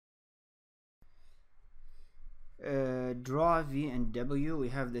draw v and w. We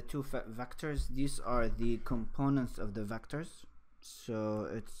have the two vectors. These are the components of the vectors, so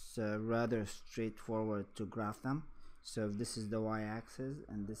it's rather straightforward to graph them. So if this is the y-axis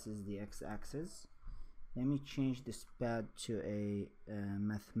and this is the x-axis, let me change this pad to a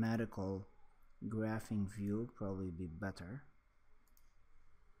mathematical graphing view, probably be better.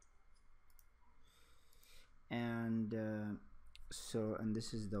 And and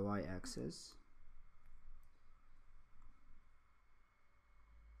this is the y-axis,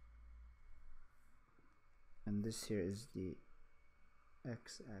 and this here is the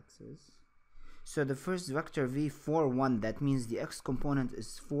x-axis. So the first vector v 4 1, that means the x component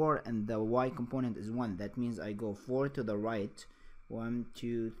is 4 and the y component is 1. That means I go 4 to the right, 1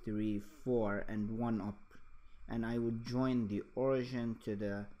 2 3 4 and 1 up, and I would join the origin to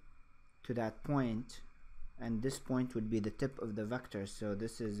that point, and this point would be the tip of the vector. So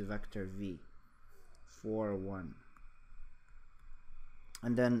this is vector v 4 1,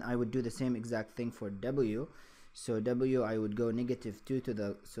 and then I would do the same exact thing for w. So w, I would go negative 2 to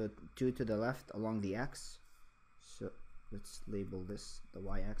the left along the x. So let's label this the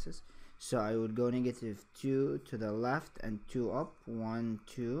y-axis. So I would go negative 2 to the left and 2 up, 1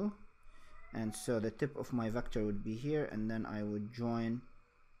 2, and so the tip of my vector would be here, and then I would join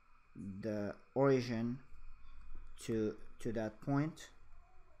the origin to that point,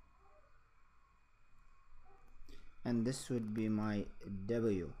 and this would be my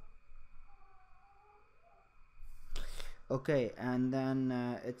w. Okay, and then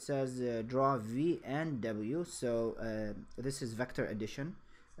it says draw v and w. So this is vector addition.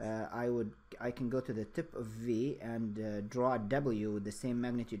 I can go to the tip of v and draw w with the same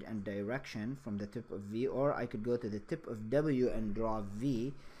magnitude and direction from the tip of v, or I could go to the tip of w and draw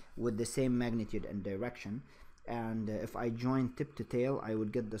v with the same magnitude and direction. And if I join tip to tail, I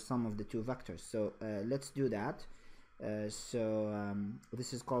would get the sum of the two vectors. So let's do that. This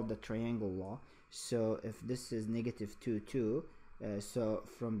is called the triangle law. So if this is negative 2 2, so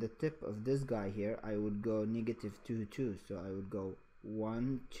from the tip of this guy here, I would go negative 2 2. So I would go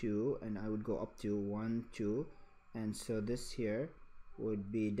 1 2, and I would go up to 1 2, and so this here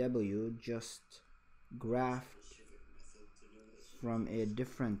would be w, just graphed from a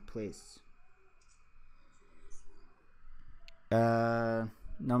different place.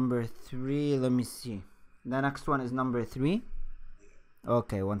 Number 3, let me see. The next one is number 3.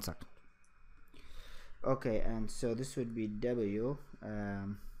 Okay, 1 second. Okay, and so this would be w.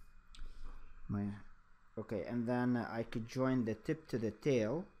 Okay, and then I could join the tip to the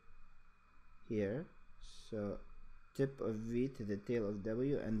tail here. So tip of v to the tail of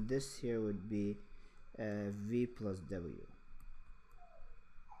w, and this here would be v plus w.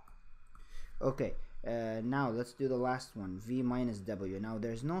 Okay, now let's do the last one, v minus w. Now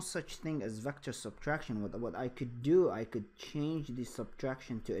there's no such thing as vector subtraction. What I could do, I could change the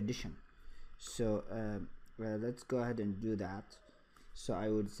subtraction to addition. So let's go ahead and do that. So I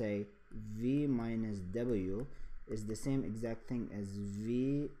would say v minus w is the same exact thing as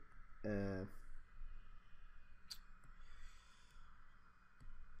v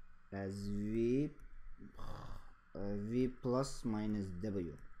v plus minus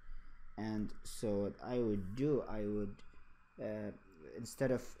w. And so what I would do, I would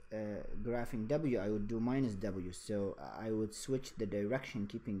instead of graphing w, I would do minus w. So I would switch the direction,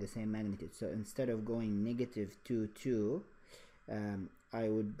 keeping the same magnitude. So instead of going negative 2 2, I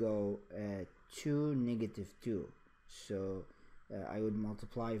would go 2 negative 2. So I would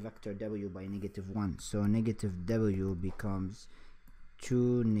multiply vector w by negative 1. So negative w becomes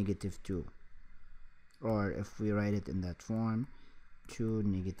 2 negative 2, or if we write it in that form, 2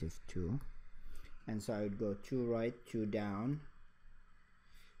 negative 2. And so I would go 2 right, 2 down.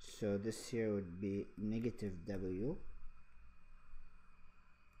 So this here would be negative w,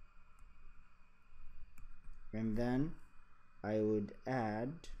 and then I would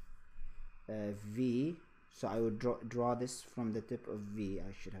add v. So I would draw this from the tip of v.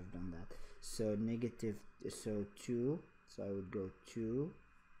 I should have done that. So negative, so 2. So I would go 2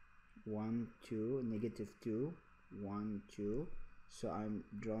 1 2, negative 2 1 2. So I'm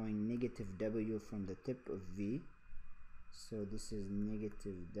drawing negative w from the tip of v. So this is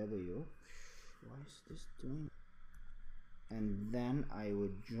negative w. Why is this doing? And then I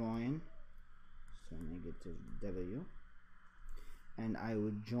would join, so negative w, and I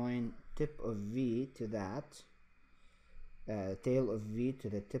would join tip of v to that, tail of v to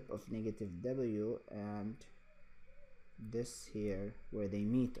the tip of negative w, and this here where they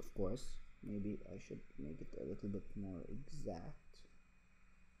meet, of course. Maybe I should make it a little bit more exact.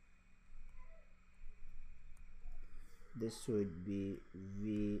 This would be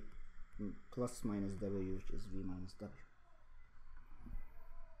v plus minus w, which is v minus w.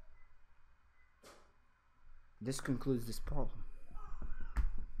 This concludes this problem.